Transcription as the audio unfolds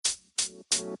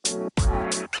Hey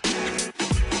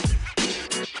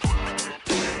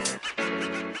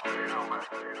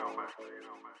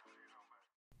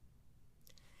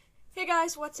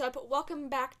guys, what's up? Welcome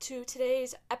back to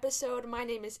today's episode. My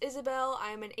name is Isabel.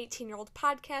 I am an 18-year-old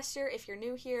podcaster if you're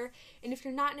new here. And if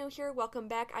you're not new here, welcome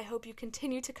back. I hope you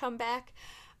continue to come back.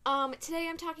 Today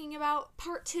I'm talking about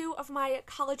part 2 of my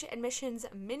college admissions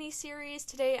mini-series.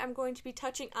 Today I'm going to be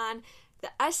touching on the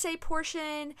essay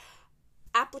portion,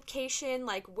 application,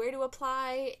 like where to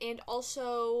apply, and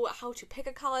also how to pick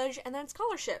a college, and then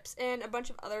scholarships, and a bunch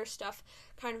of other stuff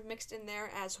kind of mixed in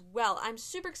there as well. I'm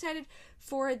super excited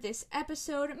for this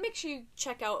episode. Make sure you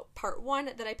check out part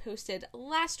 1 that I posted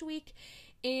last week,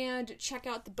 and check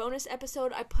out the bonus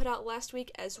episode I put out last week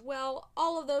as well.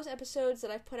 All of those episodes that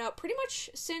I've put out pretty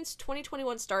much since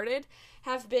 2021 started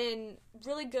have been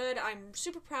really good. I'm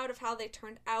super proud of how they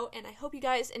turned out, and I hope you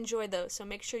guys enjoyed those, so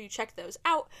make sure you check those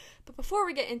out. But before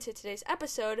we get into today's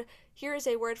episode, here is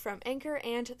a word from Anchor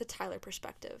and the Tyler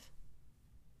Perspective.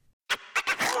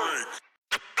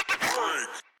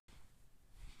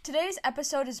 Today's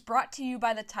episode is brought to you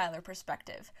by the Tyler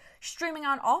Perspective, streaming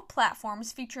on all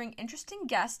platforms featuring interesting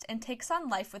guests and takes on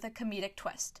life with a comedic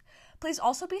twist. Please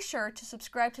also be sure to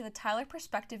subscribe to the Tyler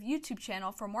Perspective YouTube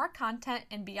channel for more content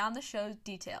and beyond the show's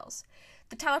details.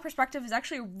 The Tyler Perspective is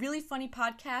actually a really funny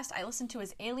podcast. I listened to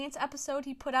his Aliens episode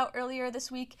he put out earlier this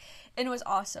week, and it was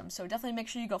awesome. So definitely make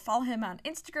sure you go follow him on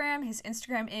Instagram. His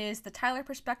Instagram is the Tyler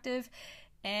Perspective.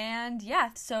 And yeah,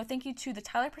 so thank you to the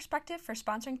Tyler Perspective for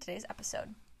sponsoring today's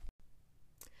episode.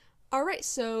 Alright,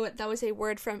 so that was a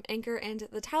word from Anchor and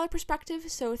the Tyler Perspective,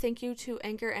 so thank you to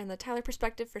Anchor and the Tyler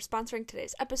Perspective for sponsoring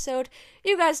today's episode.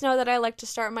 You guys know that I like to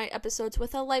start my episodes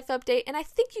with a life update, and I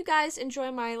think you guys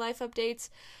enjoy my life updates.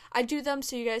 I do them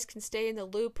so you guys can stay in the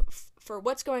loop for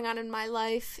what's going on in my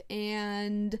life,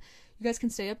 and you guys can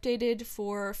stay updated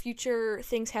for future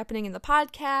things happening in the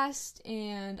podcast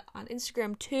and on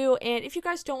Instagram too. And if you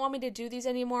guys don't want me to do these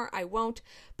anymore, I won't.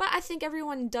 But I think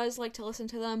everyone does like to listen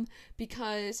to them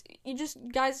because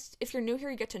guys, if you're new here,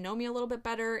 you get to know me a little bit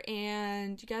better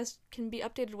and you guys can be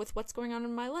updated with what's going on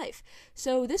in my life.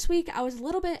 So this week I was a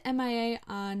little bit MIA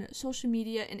on social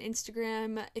media and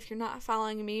Instagram. If you're not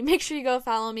following me, make sure you go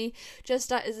follow me.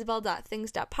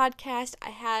 just.isabel.things.podcast. I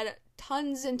had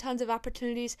tons and tons of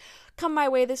opportunities come my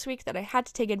way this week that I had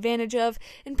to take advantage of.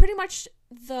 And pretty much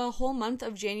the whole month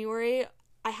of January,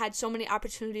 I had so many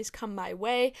opportunities come my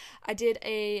way. I did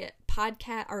an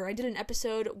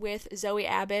episode with Zoe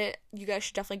Abbott. You guys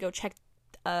should definitely go check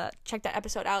that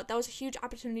episode out. That was a huge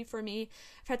opportunity for me.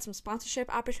 I've had some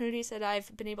sponsorship opportunities that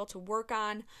I've been able to work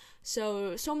on.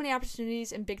 So many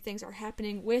opportunities and big things are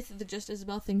happening with the Just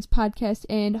Isabel Things podcast,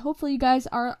 and hopefully you guys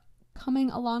are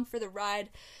coming along for the ride.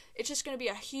 It's just going to be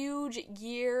a huge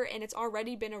year, and it's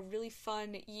already been a really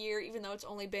fun year, even though it's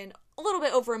only been a little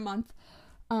bit over a month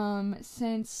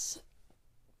since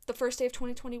the first day of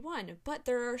 2021. But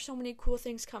there are so many cool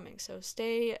things coming, so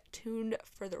stay tuned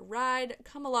for the ride.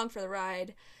 Come along for the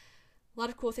ride. A lot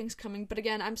of cool things coming, but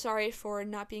again, I'm sorry for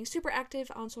not being super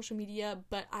active on social media,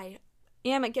 but I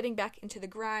am getting back into the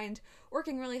grind,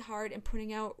 working really hard, and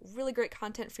putting out really great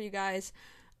content for you guys.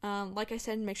 Like I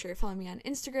said, make sure you're following me on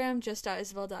Instagram,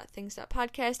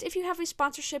 just.isabel.things.podcast. If you have a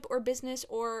sponsorship or business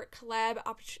or collab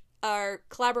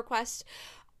request,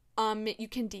 you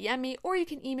can DM me or you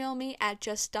can email me at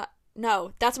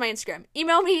No, that's my Instagram.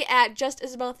 Email me at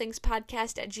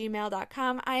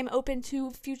justisabelthingspodcast@gmail.com. I am open to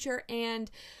future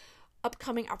and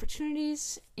upcoming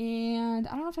opportunities, and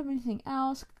I don't know if I have anything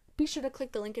else. Be sure to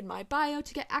click the link in my bio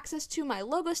to get access to my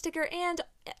logo sticker and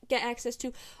get access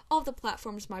to all of the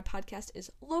platforms my podcast is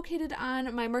located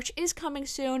on. My merch is coming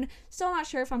soon. Still not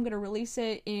sure if I'm going to release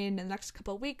it in the next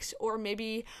couple of weeks or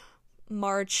maybe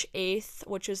March 8th,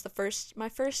 which is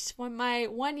my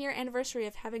 1 year anniversary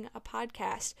of having a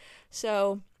podcast.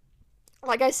 So,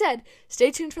 like I said,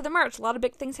 stay tuned for the merch. A lot of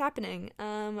big things happening.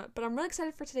 But I'm really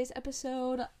excited for today's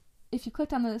episode. If you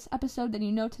clicked on this episode, then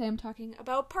you know today I'm talking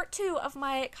about part 2 of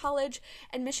my college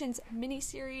admissions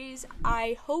mini-series.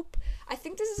 I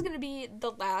think this is going to be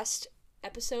the last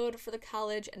episode for the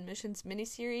college admissions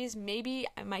mini-series. Maybe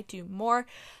I might do more.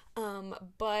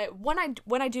 But when I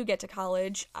do get to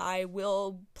college, I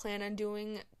will plan on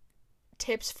doing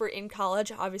tips for in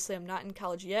college. Obviously, I'm not in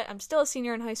college yet. I'm still a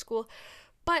senior in high school.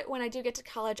 But when I do get to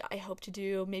college, I hope to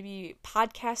do maybe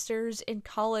podcasters in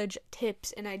college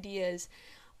tips and ideas,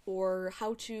 or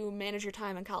how to manage your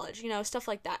time in college, stuff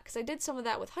like that. Because I did some of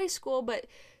that with high school, but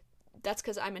that's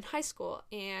because I'm in high school,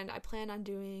 and I plan on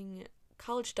doing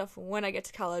college stuff when I get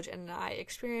to college and I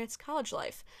experience college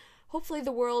life. Hopefully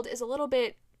the world is a little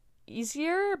bit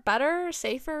easier, better,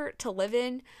 safer to live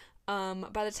in.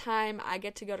 By the time I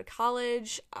get to go to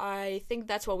college, I think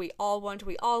that's what we all want.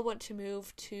 We all want to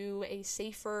move to a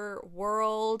safer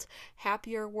world,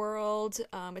 happier world.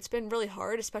 It's been really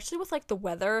hard, especially with like the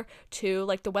weather too.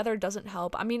 Like the weather doesn't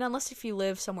help. I mean, unless if you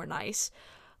live somewhere nice,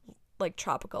 like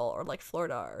tropical or like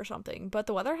Florida or something. But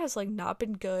the weather has like not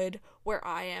been good where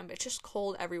I am. It's just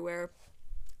cold everywhere.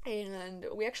 And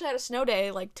we actually had a snow day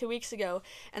like 2 weeks ago,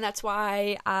 and that's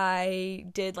why I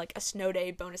did like a snow day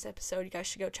bonus episode. You guys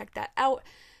should go check that out.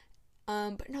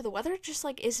 But no, the weather just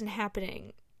like isn't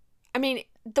happening. I mean,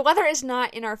 the weather is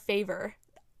not in our favor.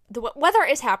 The weather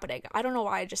is happening. I don't know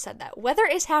why I just said that. Weather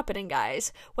is happening,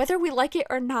 guys. Whether we like it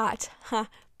or not.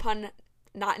 Pun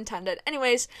not intended.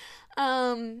 Anyways,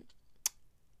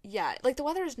 yeah, like the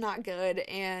weather is not good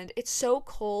and it's so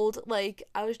cold. Like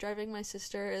I was driving my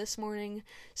sister this morning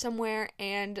somewhere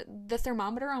and the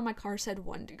thermometer on my car said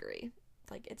 1 degree.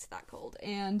 Like it's that cold,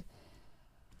 and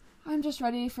I'm just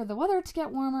ready for the weather to get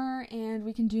warmer and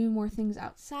we can do more things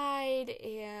outside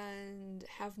and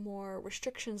have more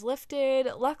restrictions lifted.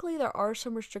 Luckily there are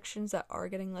some restrictions that are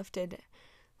getting lifted,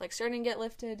 like starting to get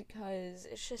lifted, because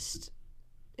it's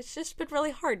just been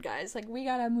really hard, guys. Like we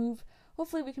gotta move.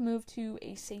 Hopefully we can move to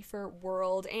a safer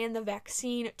world. And the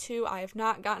vaccine too. I have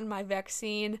not gotten my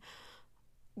vaccine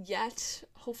yet.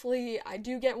 Hopefully I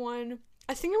do get one.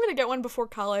 I think I'm going to get one before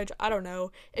college. I don't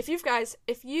know. If you guys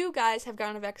have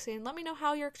gotten a vaccine, let me know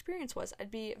how your experience was.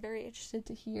 I'd be very interested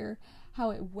to hear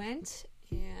how it went.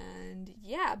 And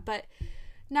yeah, but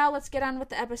now let's get on with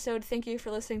the episode. Thank you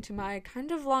for listening to my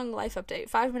kind of long life update,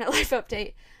 5-minute life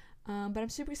update. But I'm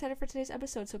super excited for today's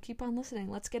episode, so keep on listening.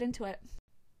 Let's get into it.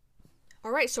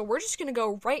 Alright, so we're just going to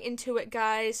go right into it,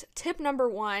 guys. Tip number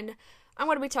 1, I'm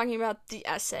going to be talking about the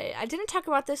essay. I didn't talk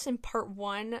about this in part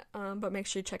 1, but make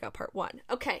sure you check out part 1.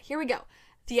 Okay, here we go.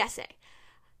 The essay.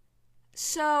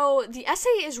 So, the essay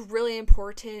is really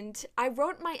important. I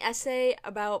wrote my essay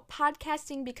about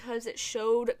podcasting because it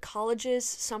showed colleges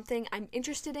something I'm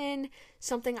interested in,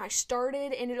 something I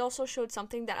started, and it also showed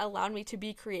something that allowed me to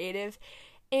be creative.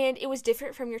 And it was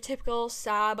different from your typical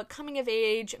SAB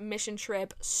coming-of-age mission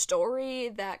trip story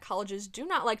that colleges do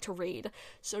not like to read.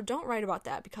 So don't write about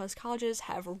that, because colleges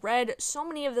have read so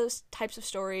many of those types of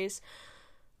stories.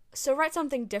 So write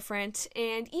something different.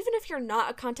 And even if you're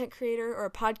not a content creator or a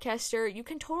podcaster, you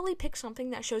can totally pick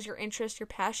something that shows your interest, your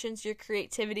passions, your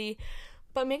creativity.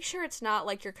 But make sure it's not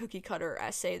like your cookie-cutter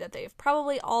essay that they've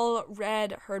probably all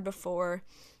read, heard before.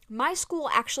 My school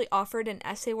actually offered an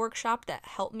essay workshop that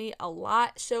helped me a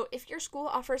lot. So if your school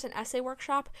offers an essay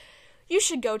workshop, you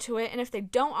should go to it. And if they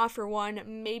don't offer one,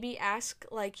 maybe ask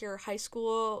like your high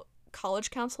school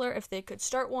college counselor if they could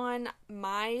start one.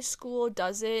 My school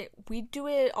does it. We do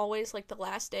it always like the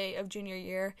last day of junior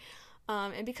year.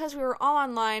 And because we were all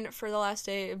online for the last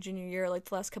day of junior year, like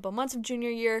the last couple months of junior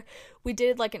year, we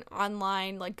did like an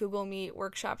online like Google Meet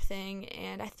workshop thing.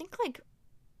 And I think like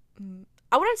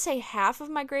I wouldn't say half of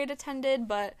my grade attended,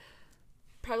 but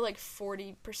probably like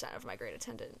 40% of my grade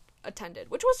attended,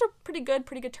 which was a pretty good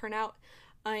turnout.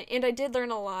 And I did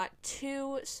learn a lot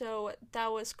too, so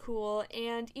that was cool.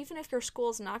 And even if your school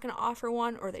is not going to offer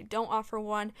one, or they don't offer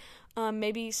one,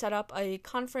 maybe set up a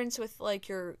conference with like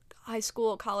your high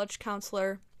school, college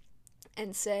counselor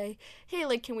and say, hey,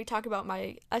 like, can we talk about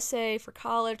my essay for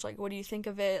college? Like, what do you think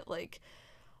of it? Like,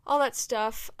 all that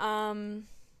stuff.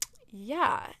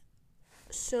 Yeah.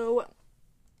 So,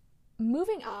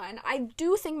 moving on, I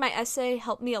do think my essay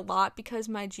helped me a lot because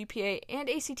my GPA and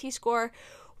ACT score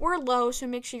were low, so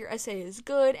make sure your essay is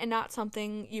good and not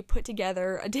something you put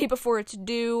together a day before it's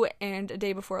due and a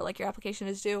day before, like, your application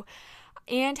is due.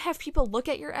 And have people look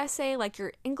at your essay, like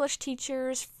your English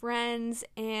teachers, friends,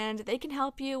 and they can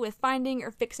help you with finding or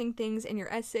fixing things in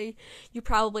your essay you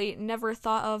probably never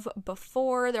thought of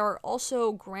before. There are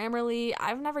also Grammarly.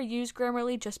 I've never used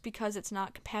Grammarly just because it's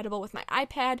not compatible with my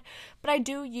iPad, but I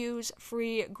do use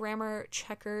free grammar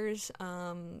checkers.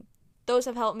 Those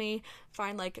have helped me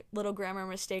find like little grammar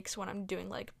mistakes when I'm doing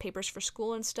like papers for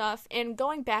school and stuff. And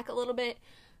going back a little bit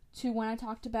to when I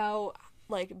talked about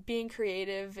like being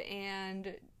creative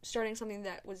and starting something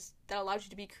that allowed you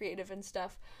to be creative and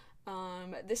stuff.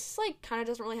 This like kind of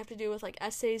doesn't really have to do with like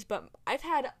essays, but I've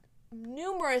had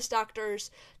numerous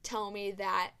doctors tell me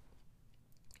that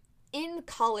in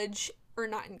college, or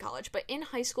not in college, but in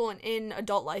high school and in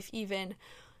adult life even,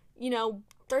 you know,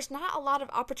 there's not a lot of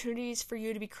opportunities for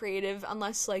you to be creative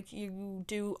unless like you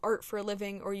do art for a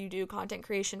living or you do content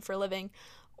creation for a living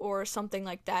or something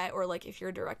like that, or like if you're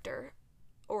a director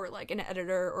or like an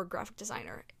editor or graphic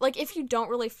designer. Like if you don't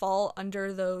really fall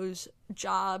under those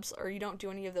jobs or you don't do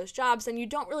any of those jobs, then you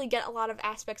don't really get a lot of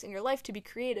aspects in your life to be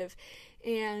creative.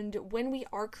 And when we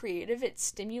are creative, it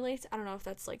stimulates, I don't know if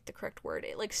that's like the correct word,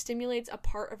 it like stimulates a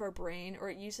part of our brain, or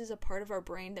it uses a part of our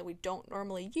brain that we don't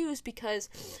normally use because,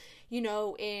 you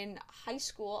know, in high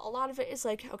school, a lot of it is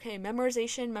like, okay,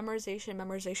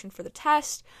 memorization for the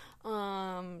test,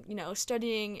 you know,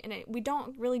 studying, and we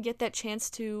don't really get that chance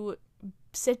to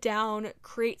sit down,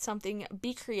 create something,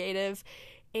 be creative.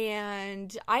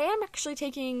 And I am actually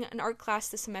taking an art class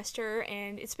this semester,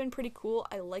 and it's been pretty cool.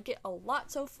 I like it a lot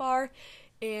so far,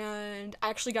 and I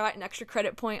actually got an extra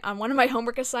credit point on one of my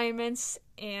homework assignments,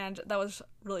 and that was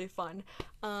really fun.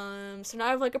 So now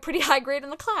I have like a pretty high grade in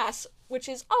the class, which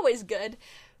is always good.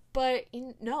 But,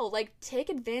 you know, like, take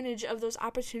advantage of those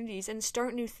opportunities and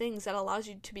start new things that allows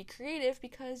you to be creative,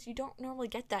 because you don't normally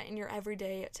get that in your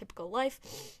everyday typical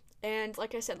life. And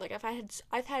like I said, like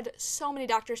I've had so many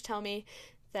doctors tell me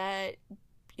that,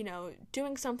 you know,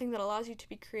 doing something that allows you to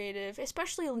be creative,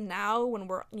 especially now when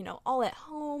we're, you know, all at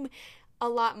home a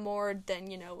lot more than,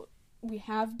 you know, we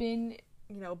have been,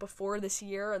 you know, before this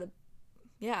year, or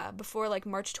before like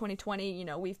March 2020, you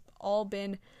know, we've all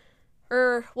been,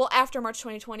 after March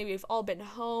 2020, we've all been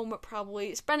home,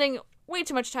 probably spending way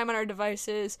too much time on our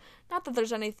devices. Not that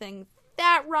there's anything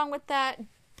that wrong with that,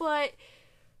 but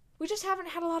we just haven't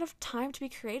had a lot of time to be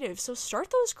creative. So start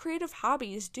those creative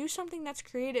hobbies. Do something that's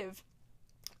creative,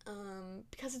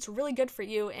 because it's really good for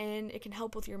you, and it can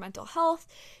help with your mental health.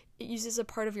 It uses a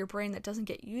part of your brain that doesn't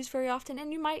get used very often,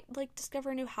 and you might like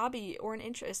discover a new hobby or an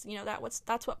interest. You know,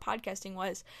 that's what podcasting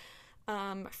was.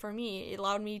 For me, it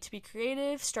allowed me to be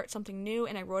creative, start something new,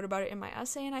 and I wrote about it in my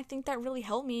essay, and I think that really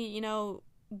helped me, you know,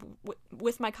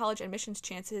 with my college admissions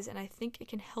chances, and I think it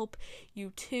can help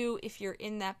you too if you're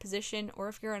in that position, or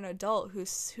if you're an adult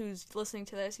who's listening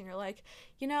to this and you're like,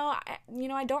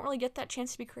 I don't really get that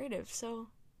chance to be creative, so,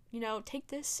 you know, take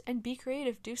this and be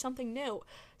creative, do something new.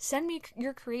 Send me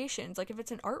your creations, like if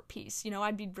it's an art piece, you know,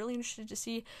 I'd be really interested to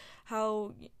see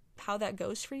how that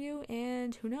goes for you,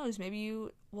 and who knows, maybe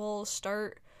you will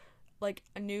start like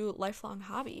a new lifelong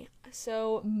hobby.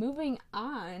 So moving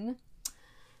on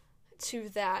to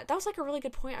that was like a really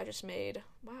good point I just made.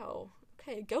 Wow.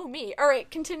 Okay, go me. All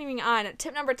right, continuing on.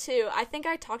 Tip number 2. I think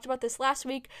I talked about this last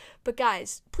week, but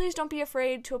guys, please don't be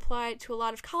afraid to apply to a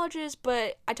lot of colleges,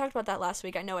 but I talked about that last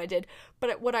week. I know I did.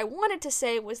 But what I wanted to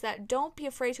say was that don't be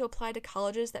afraid to apply to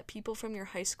colleges that people from your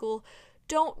high school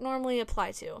don't normally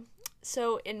apply to.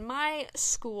 So in my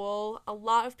school, a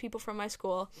lot of people from my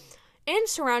school and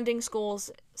surrounding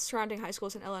high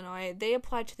schools in Illinois, they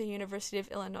applied to the University of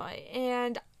Illinois.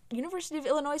 And University of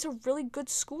Illinois is a really good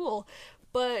school,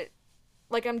 but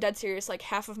like, I'm dead serious, like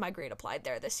half of my grade applied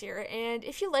there this year. And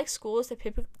if you like schools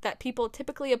that people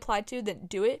typically apply to, then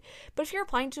do it. But if you're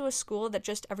applying to a school that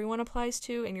just everyone applies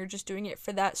to, and you're just doing it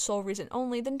for that sole reason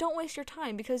only, then don't waste your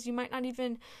time, because you might not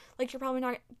even, like, you're probably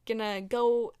not gonna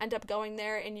end up going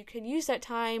there, and you can use that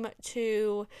time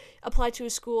to apply to a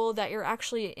school that you're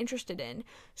actually interested in.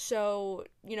 So,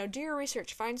 you know, do your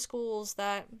research, find schools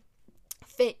that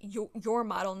fit your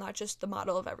model, not just the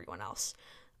model of everyone else.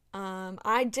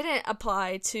 I didn't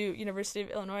apply to University of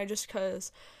Illinois just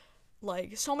because,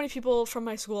 like, so many people from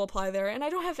my school apply there, and I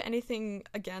don't have anything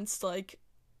against, like,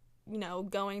 you know,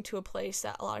 going to a place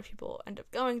that a lot of people end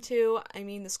up going to. I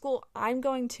mean, the school I'm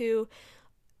going to,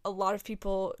 a lot of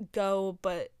people go,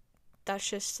 but that's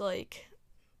just,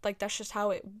 that's just how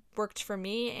it worked for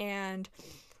me,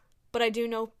 but I do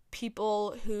know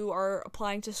people who are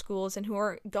applying to schools and who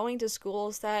are going to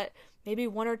schools that maybe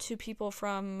 1 or 2 people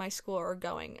from my school are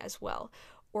going as well,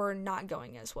 or not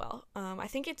going as well. I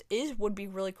think would be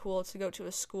really cool to go to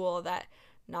a school that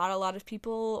not a lot of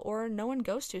people or no one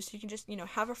goes to, so you can just, you know,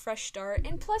 have a fresh start.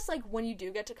 And plus, like, when you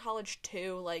do get to college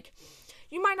too, like,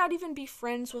 you might not even be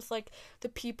friends with, like, the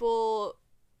people.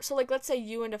 So, like, let's say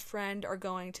you and a friend are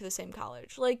going to the same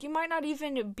college. Like, you might not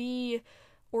even be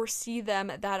or see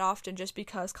them that often, just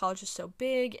because college is so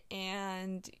big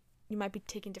and you might be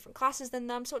taking different classes than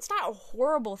them. So it's not a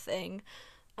horrible thing,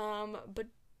 but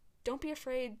don't be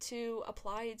afraid to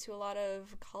apply to a lot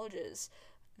of colleges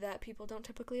that people don't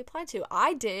typically apply to.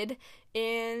 I did,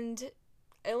 and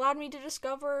it allowed me to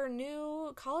discover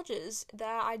new colleges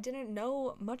that I didn't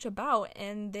know much about,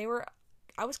 and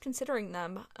I was considering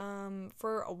them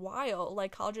for a while,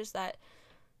 like colleges that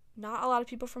not a lot of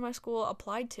people from my school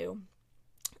applied to.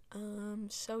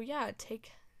 So yeah,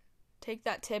 take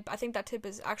that tip. I think that tip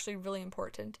is actually really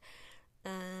important.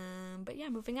 But yeah,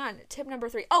 moving on. Tip number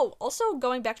 3. Oh, also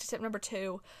going back to tip number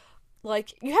 2,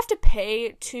 like, you have to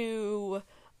pay to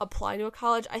apply to a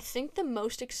college. I think the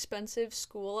most expensive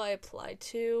school I applied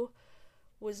to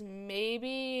was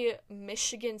maybe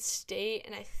Michigan State,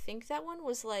 and I think that one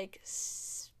was like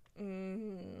 $60,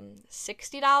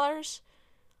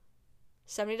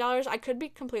 $70. I could be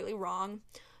completely wrong,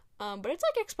 but it's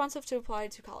like expensive to apply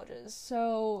to colleges.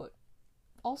 So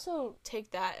also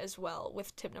take that as well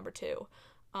with tip number 2.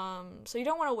 So you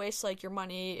don't want to waste like your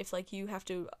money if like you have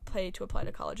to pay to apply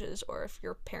to colleges, or if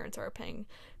your parents are paying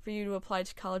for you to apply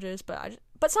to colleges. But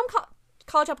some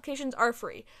college applications are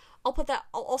free. I'll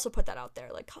also put that out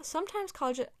there. Like, sometimes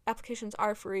college applications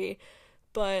are free,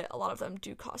 but a lot of them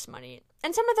do cost money.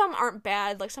 And some of them aren't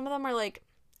bad. Like, some of them are like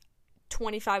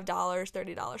 $25,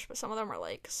 $30, but some of them are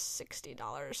like $60,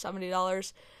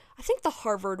 $70. I think the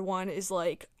Harvard one is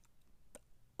like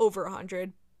over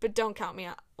 $100, but don't count me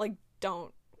on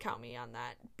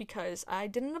that, because I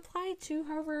didn't apply to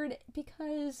Harvard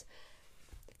because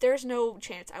there's no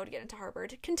chance I would get into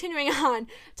Harvard. Continuing on,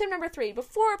 tip number 3,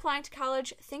 before applying to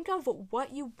college, think of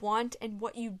what you want and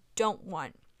what you don't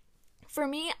want. For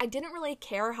me, I didn't really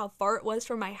care how far it was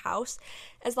from my house,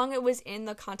 as long as it was in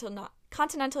the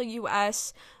continental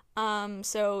U.S.,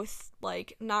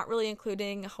 like, not really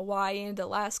including Hawaii and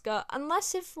Alaska,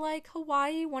 unless if, like,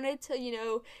 Hawaii wanted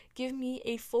to, give me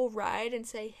a full ride and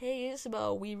say, hey,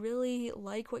 Isabel, we really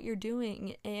like what you're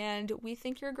doing, and we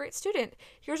think you're a great student.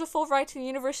 Here's a full ride to the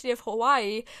University of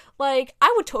Hawaii. Like,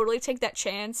 I would totally take that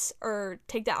chance, or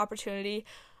take that opportunity.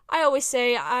 I always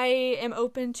say I am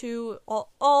open to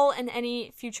all and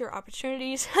any future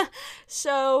opportunities.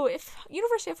 So if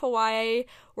University of Hawaii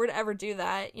were to ever do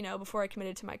that, before I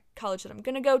committed to my college that I'm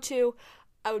going to go to,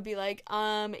 I would be like,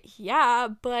 yeah,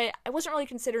 but I wasn't really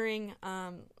considering,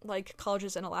 like,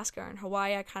 colleges in Alaska and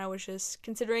Hawaii. I kind of was just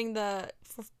considering the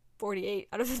 48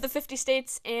 out of the 50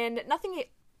 states, and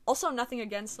nothing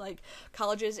against, like,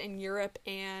 colleges in Europe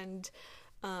and,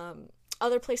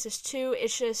 other places too.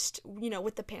 It's just,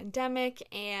 with the pandemic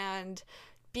and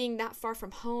being that far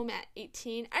from home at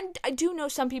 18, and I do know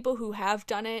some people who have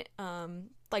done it.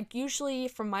 Like, usually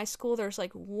from my school, there's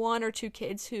like 1 or 2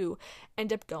 kids who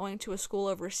end up going to a school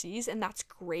overseas, and that's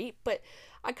great, but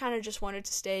I kind of just wanted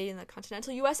to stay in the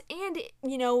continental US, and,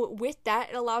 with that,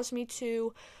 it allows me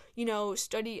to,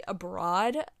 study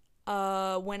abroad,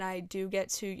 when I do get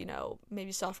to,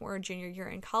 maybe sophomore or junior year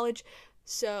in college.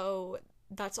 So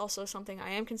that's also something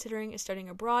I am considering, is studying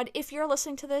abroad. If you're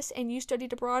listening to this and you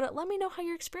studied abroad, let me know how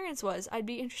your experience was. I'd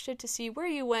be interested to see where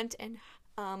you went and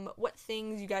what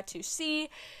things you got to see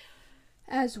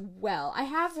as well. I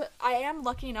am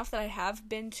lucky enough that I have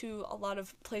been to a lot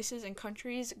of places and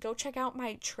countries. Go check out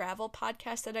my travel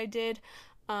podcast that I did.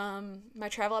 My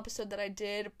travel episode that I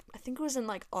did, I think it was in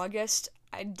like August.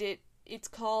 It's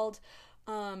called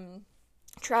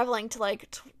traveling to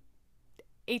like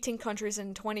 18 countries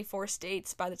in 24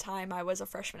 states by the time I was a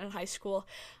freshman in high school.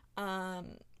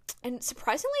 And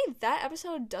surprisingly, that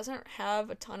episode doesn't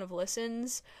have a ton of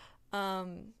listens.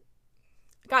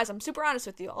 Guys, I'm super honest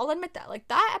with you. I'll admit that. Like,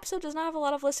 that episode does not have a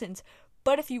lot of listens.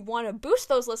 But if you want to boost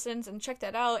those listens and check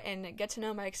that out and get to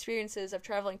know my experiences of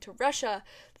traveling to Russia,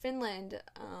 Finland,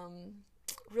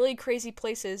 really crazy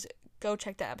places, go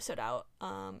check that episode out.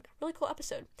 Really cool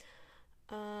episode.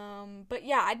 But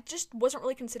yeah, I just wasn't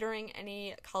really considering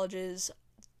any colleges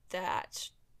that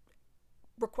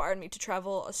required me to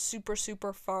travel a super,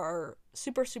 super far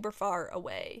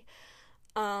away.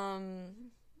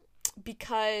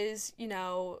 Because,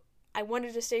 I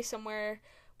wanted to stay somewhere,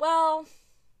 well,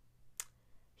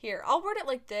 here, I'll word it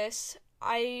like this.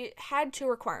 I had 2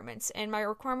 requirements, and my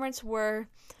requirements were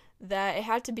that it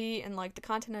had to be in, like, the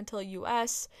continental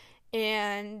U.S.,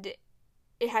 and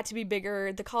it had to be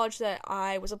bigger. The college that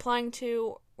I was applying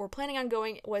to or planning on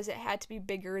going it had to be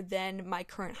bigger than my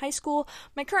current high school.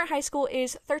 My current high school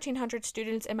is 1,300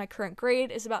 students, and my current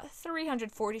grade is about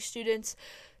 340 students.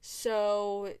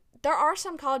 So there are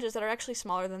some colleges that are actually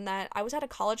smaller than that. I was at a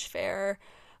college fair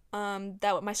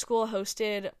that my school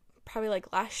hosted probably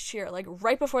like last year, like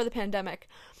right before the pandemic.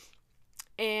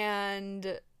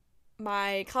 And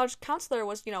my college counselor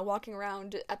was, walking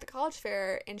around at the college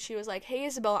fair, and she was like, hey,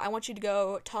 Isabel, I want you to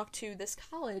go talk to this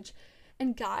college.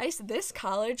 And guys, this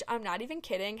college, I'm not even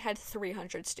kidding, had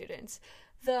 300 students.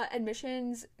 The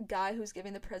admissions guy who's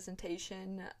giving the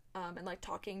presentation and, like,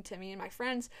 talking to me and my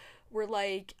friends were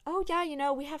like, oh,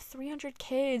 yeah, we have 300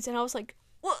 kids. And I was like,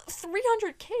 well,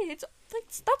 300 kids?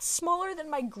 That's smaller than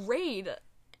my grade.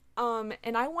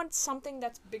 And I want something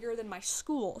that's bigger than my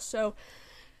school. So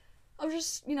I was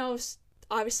just,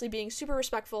 obviously being super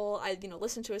respectful. I,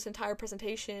 listened to his entire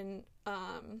presentation,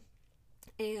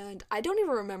 And I don't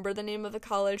even remember the name of the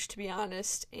college, to be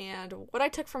honest. And what I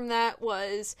took from that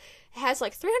was it has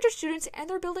like 300 students, and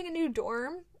they're building a new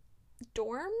dorm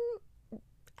building.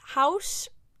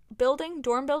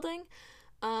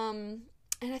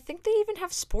 And I think they even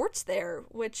have sports there,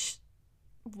 which,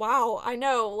 wow, I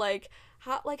know, like,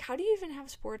 how do you even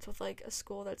have sports with, like, a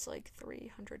school that's, like,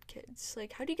 300 kids?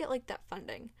 Like, how do you get, like, that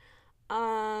funding?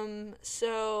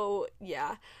 So,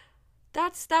 yeah,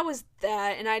 that was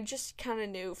that, and I just kind of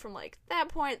knew from, like, that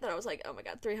point that I was like, oh my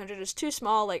god, 300 is too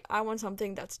small, like, I want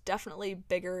something that's definitely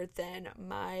bigger than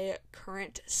my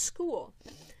current school.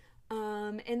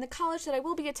 And the college that I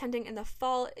will be attending in the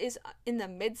fall is in the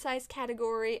mid-sized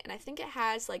category, and I think it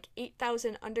has like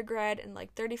 8,000 undergrad and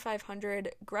like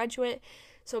 3,500 graduate,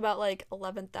 so about like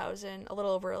 11,000, a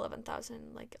little over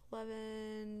 11,000, like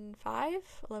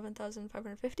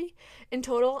 11,550 in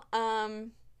total.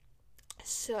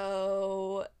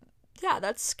 So yeah,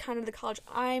 that's kind of the college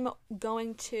I'm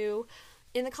going to.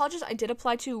 In the colleges I did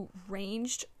apply to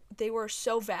ranged. They were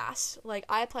so vast. Like,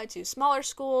 I applied to smaller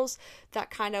schools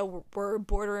that kind of were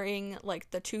bordering,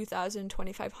 like, the 2,000,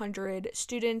 2,500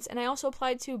 students. And I also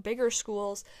applied to bigger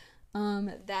schools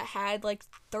that had, like,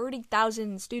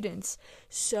 30,000 students.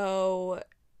 So,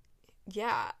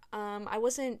 yeah, I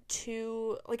wasn't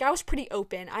too, like, I was pretty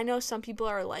open. I know some people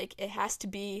are like, it has to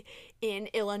be in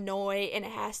Illinois, and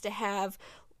it has to have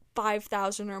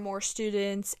 5,000 or more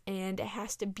students, and it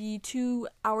has to be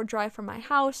 2-hour drive from my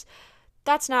house.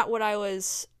 That's not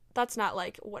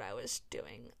like what I was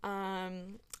doing.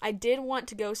 I did want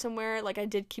to go somewhere, like, I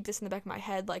did keep this in the back of my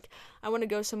head, like, I want to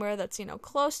go somewhere that's, you know,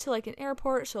 close to, like, an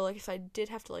airport, so, like, if I did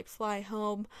have to, like, fly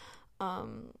home,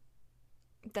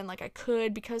 then, like, I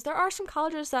could, because there are some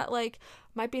colleges that, like,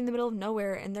 might be in the middle of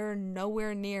nowhere, and they're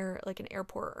nowhere near, like, an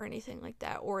airport or anything like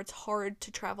that, or it's hard to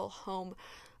travel home,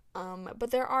 but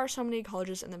there are so many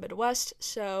colleges in the Midwest,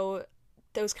 so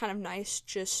that was kind of nice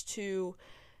just to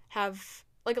have,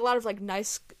 like, a lot of, like,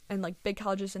 nice and, like, big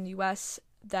colleges in the U.S.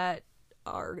 that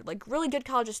are, like, really good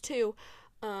colleges, too,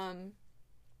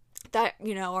 that,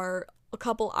 you know, are a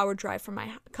couple hours of a drive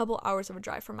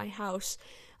from my house,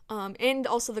 and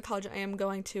also the college I am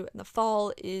going to in the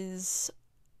fall is,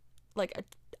 like, an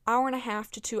hour and a half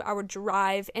to 2-hour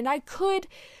drive, and I could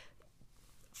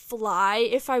fly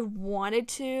if I wanted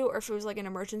to, or if it was, like, an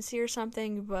emergency or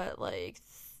something, but, like,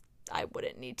 I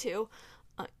wouldn't need to.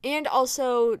 And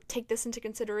also take this into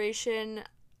consideration,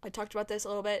 I talked about this a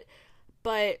little bit,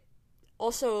 but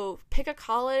also pick a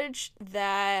college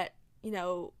that, you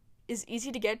know, is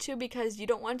easy to get to, because you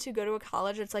don't want to go to a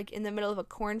college that's, like, in the middle of a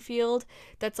cornfield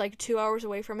that's, like, 2 hours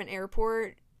away from an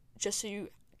airport just so you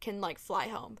can, like, fly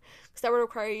home. Because that would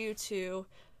require you to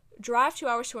drive 2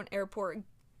 hours to an airport,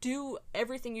 do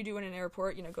everything you do in an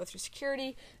airport, you know, go through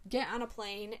security, get on a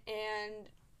plane, and,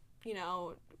 you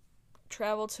know,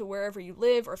 travel to wherever you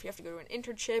live, or if you have to go to an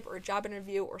internship or a job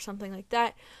interview or something like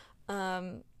that.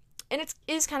 And it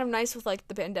is kind of nice with, like,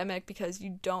 the pandemic, because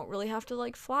you don't really have to,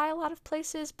 like, fly a lot of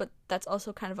places, but that's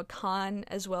also kind of a con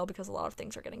as well, because a lot of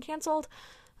things are getting canceled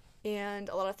and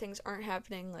a lot of things aren't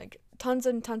happening. Like, tons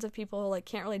and tons of people, like,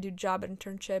 can't really do job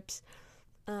internships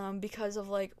because of,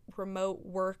 like, remote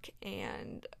work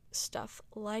and stuff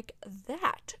like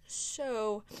that.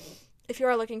 So if you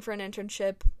are looking for an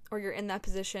internship, or you're in that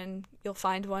position, you'll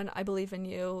find one. I believe in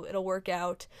you. It'll work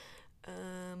out.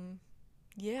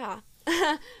 Yeah.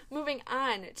 Moving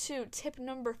on to tip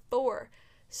number 4.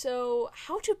 So,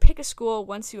 how to pick a school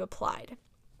once you applied.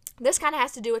 This kind of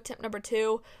has to do with tip number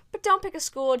 2, but don't pick a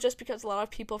school just because a lot of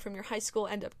people from your high school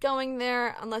end up going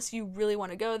there, unless you really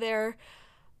want to go there.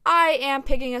 I am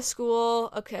picking a school.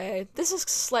 Okay, this is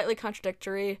slightly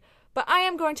contradictory, but I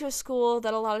am going to a school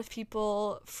that a lot of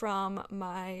people from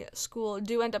my school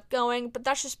do end up going, but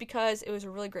that's just because it was a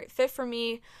really great fit for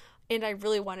me, and I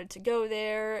really wanted to go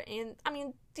there. And, I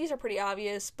mean, these are pretty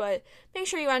obvious, but make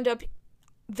sure you end up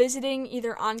visiting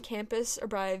either on campus or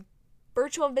by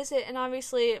virtual visit, and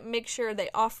obviously make sure they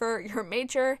offer your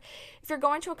major. If you're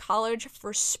going to a college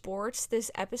for sports, this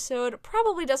episode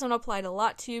probably doesn't apply to a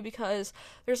lot to you, because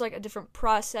there's, like, a different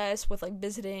process with, like,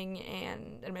 visiting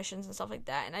and admissions and stuff like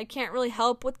that, and I can't really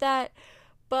help with that.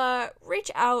 But reach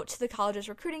out to the colleges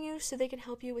recruiting you so they can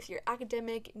help you with your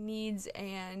academic needs,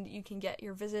 and you can get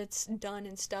your visits done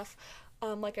and stuff.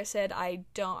 Like I said, I'm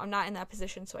not in that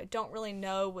position, so I don't really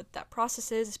know what that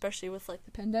process is, especially with, like,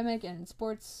 the pandemic and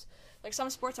sports. Like,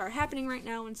 some sports are happening right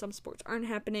now and some sports aren't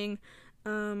happening.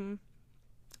 I'm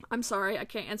sorry, I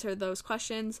can't answer those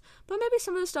questions, but maybe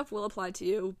some of the stuff will apply to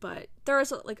you, but there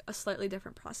is, like, a slightly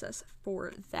different process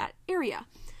for that area.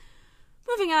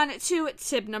 Moving on to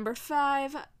tip number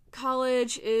 5,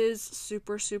 college is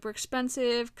super, super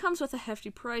expensive, comes with a hefty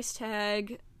price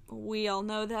tag. We all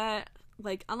know that.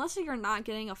 Like, unless you're not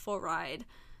getting a full ride,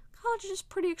 college is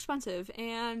pretty expensive.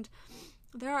 And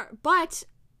there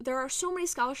are so many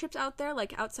scholarships out there,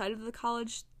 like, outside of the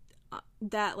college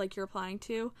that, like, you're applying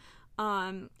to.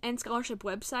 And scholarship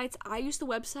websites. I use the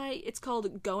website, it's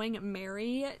called Going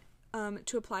Merry,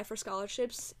 to apply for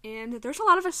scholarships. And there's a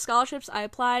lot of scholarships I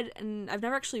applied, and I've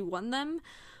never actually won them.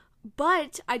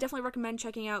 But I definitely recommend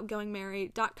checking out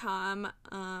goingmerry.com.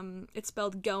 It's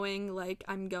spelled going like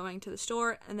I'm going to the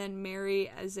store, and then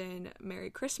Merry as in Merry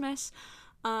Christmas.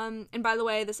 And by the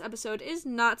way, this episode is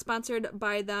not sponsored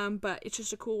by them, but it's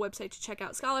just a cool website to check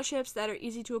out scholarships that are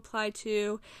easy to apply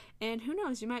to. And who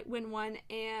knows, you might win one.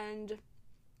 And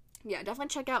yeah, definitely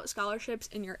check out scholarships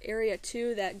in your area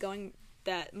too that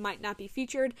might not be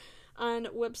featured on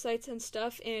websites and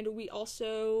stuff. And we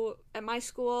also, at my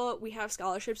school, we have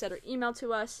scholarships that are emailed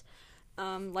to us.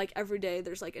 Like every day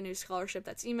there's like a new scholarship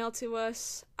that's emailed to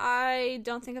us. I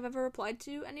don't think I've ever applied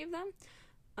to any of them.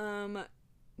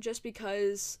 Just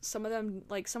because some of them,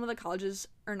 like some of the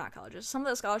some of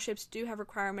the scholarships do have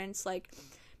requirements, like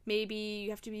maybe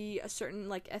you have to be a certain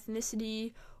like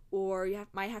ethnicity, or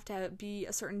might have to be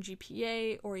a certain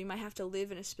GPA, or you might have to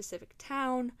live in a specific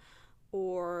town,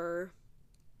 or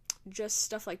just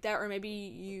stuff like that. Or maybe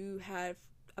you have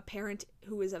a parent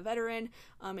who is a veteran,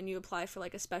 and you apply for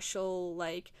like a special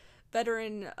like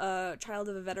veteran, child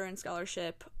of a veteran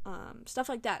scholarship, stuff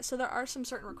like that. So there are some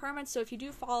certain requirements. So if you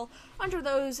do fall under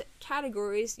those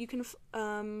categories, you can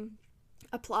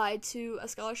apply to a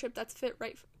scholarship that's fit for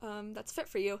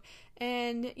you.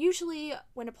 And usually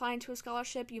when applying to a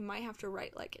scholarship, you might have to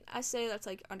write like an essay that's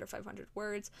like under 500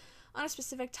 words on a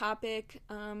specific topic.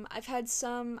 I've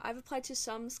applied to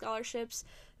some scholarships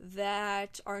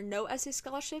that are no essay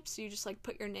scholarships, so you just like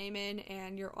put your name in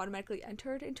and you're automatically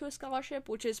entered into a scholarship,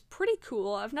 which is pretty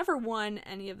cool. I've never won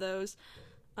any of those,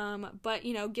 but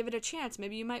give it a chance,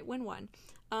 maybe you might win one.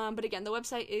 But again, the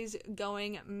website is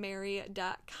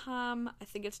goingmerry.com. I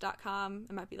think it's .com,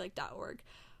 it might be like .org.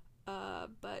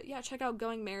 But yeah, check out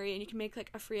Going Merry, and you can make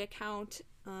like a free account.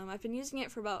 I've been using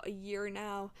it for about a year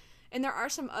now. And there are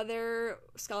some other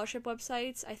scholarship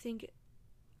websites, I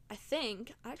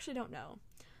actually don't know.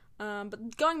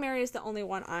 But Going Merry is the only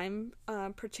one I'm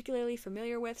particularly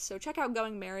familiar with. So check out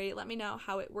Going Merry. Let me know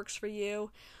how it works for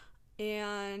you.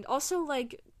 And also,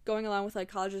 like, going along with, like,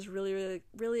 college is really, really,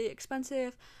 really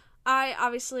expensive. I,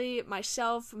 obviously,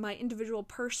 myself, my individual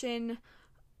person,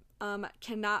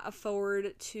 cannot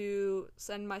afford to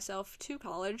send myself to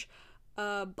college,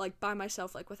 like, by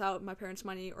myself, like, without my parents'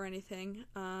 money or anything.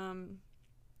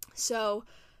 So,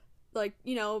 like,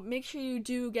 make sure you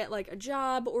do get, like, a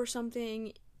job or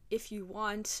something if you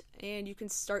want, and you can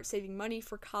start saving money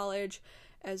for college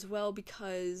as well,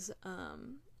 because,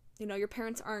 your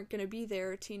parents aren't going to be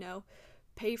there to,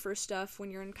 pay for stuff when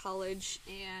you're in college,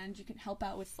 and you can help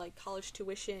out with, like, college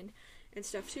tuition and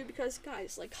stuff, too, because,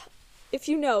 guys, like, if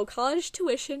college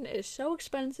tuition is so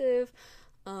expensive,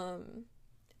 and,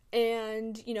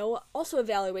 also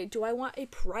evaluate, do I want a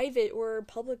private or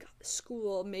public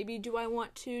school? Maybe do I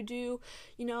want to do,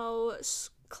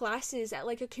 classes at,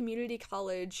 like, a community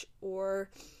college or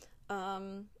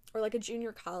like a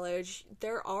junior college?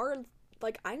 There are,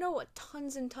 like, I know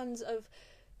tons and tons of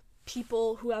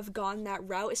people who have gone that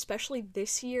route, especially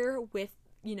this year with,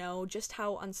 just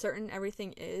how uncertain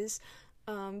everything is,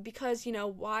 because,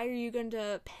 why are you going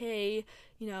to pay,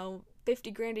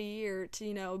 $50,000 a year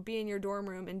to, be in your dorm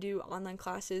room and do online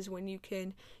classes when you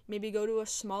can maybe go to a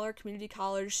smaller community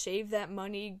college, save that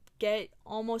money, get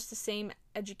almost the same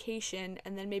education,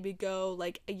 and then maybe go,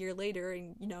 like, a year later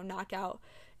and, knock out,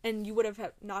 and you would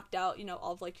have knocked out,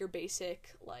 all of, like, your basic,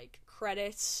 like,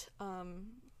 credits,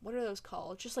 what are those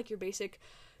called? Just, like, your basic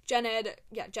gen ed,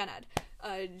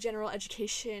 general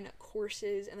education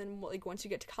courses, and then, like, once you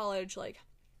get to college, like,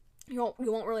 you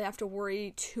won't really have to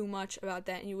worry too much about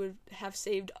that, and you would have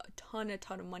saved a ton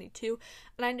of money too.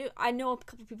 And I know a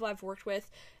couple people I've worked with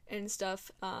and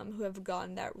stuff, who have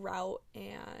gone that route,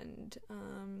 and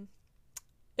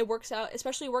it works out,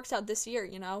 especially works out this year,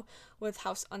 with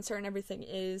how uncertain everything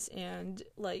is, and,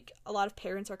 like, a lot of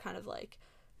parents are kind of like,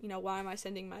 why am I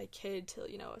sending my kid to,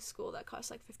 a school that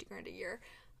costs like $50,000 a year,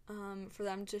 for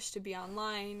them just to be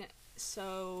online?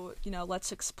 So,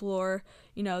 let's explore,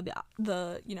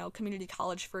 the community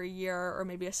college for a year or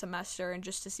maybe a semester, and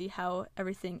just to see how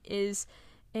everything is.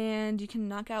 And you can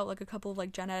knock out, like, a couple of,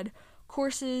 like, gen ed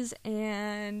courses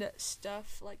and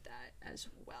stuff like that as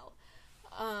well.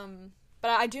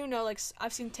 But I do know, like,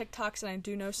 I've seen TikToks, and I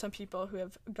do know some people who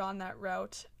have gone that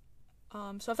route.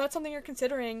 So if that's something you're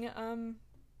considering,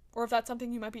 or if that's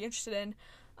something you might be interested in,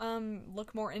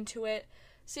 look more into it.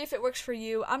 See if it works for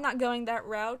you. I'm not going that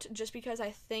route just because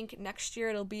I think next year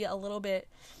it'll be a little bit,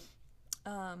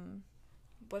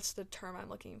 what's the term I'm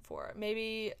looking for?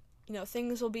 Maybe,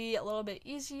 things will be a little bit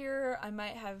easier. I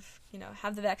might have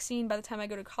the vaccine by the time I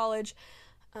go to college.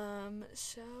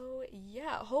 So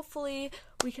yeah, hopefully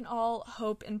we can all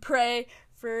hope and pray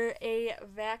for a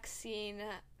vaccine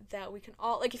that we can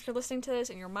all, like, if you're listening to this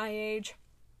and you're my age,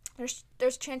 there's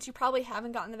a chance you probably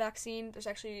haven't gotten the vaccine. There's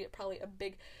actually probably a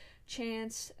big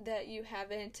chance that you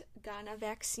haven't gotten a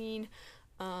vaccine.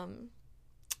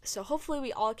 So hopefully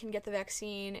we all can get the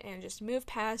vaccine and just move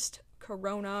past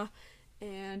Corona,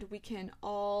 and we can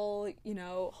all,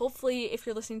 hopefully if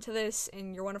you're listening to this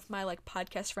and you're one of my, like,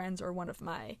 podcast friends or one of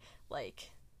my,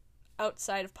 like,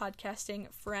 outside of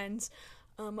podcasting friends,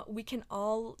 we can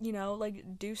all,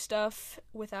 do stuff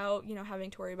without,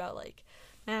 having to worry about, like,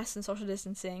 masks and social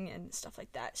distancing and stuff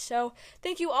like that. So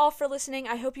thank you all for listening.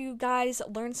 I hope you guys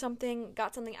learned something,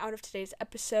 got something out of today's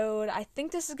episode. I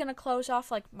think this is going to close off,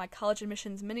 like, my college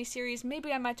admissions mini-series.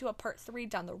 Maybe I might do a part 3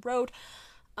 down the road.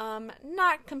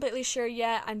 Not completely sure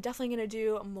yet. I'm definitely going to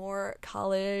do more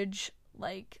college,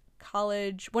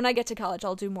 when I get to college,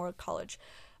 I'll do more college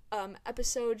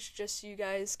episodes, just so you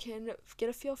guys can get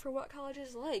a feel for what college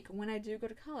is like when I do go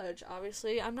to college.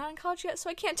 Obviously, I'm not in college yet, so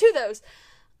I can't do those.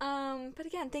 But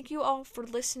again, thank you all for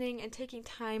listening and taking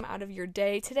time out of your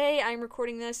day. Today, I'm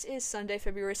recording this, is Sunday,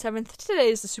 February 7th. Today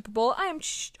is the Super Bowl. I am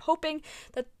hoping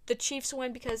that the Chiefs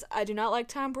win because I do not like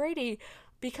Tom Brady,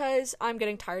 because I'm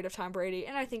getting tired of Tom Brady,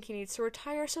 and I think he needs to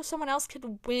retire so someone else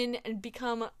could win and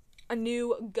become a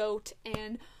new GOAT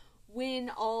and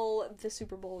win all the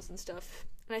Super Bowls and stuff.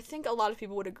 And I think a lot of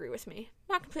people would agree with me.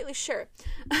 Not completely sure.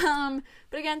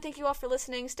 But again, thank you all for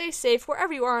listening. Stay safe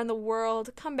wherever you are in the world.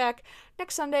 Come back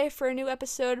next Sunday for a new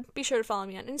episode. Be sure to follow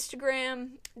me on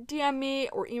Instagram, DM me,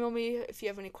 or email me if you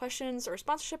have any questions or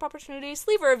sponsorship opportunities.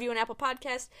 Leave a review on Apple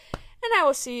Podcasts. And I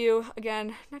will see you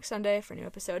again next Sunday for a new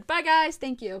episode. Bye, guys.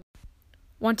 Thank you.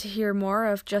 Want to hear more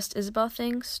of Just Isabel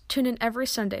things? Tune in every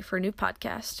Sunday for a new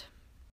podcast.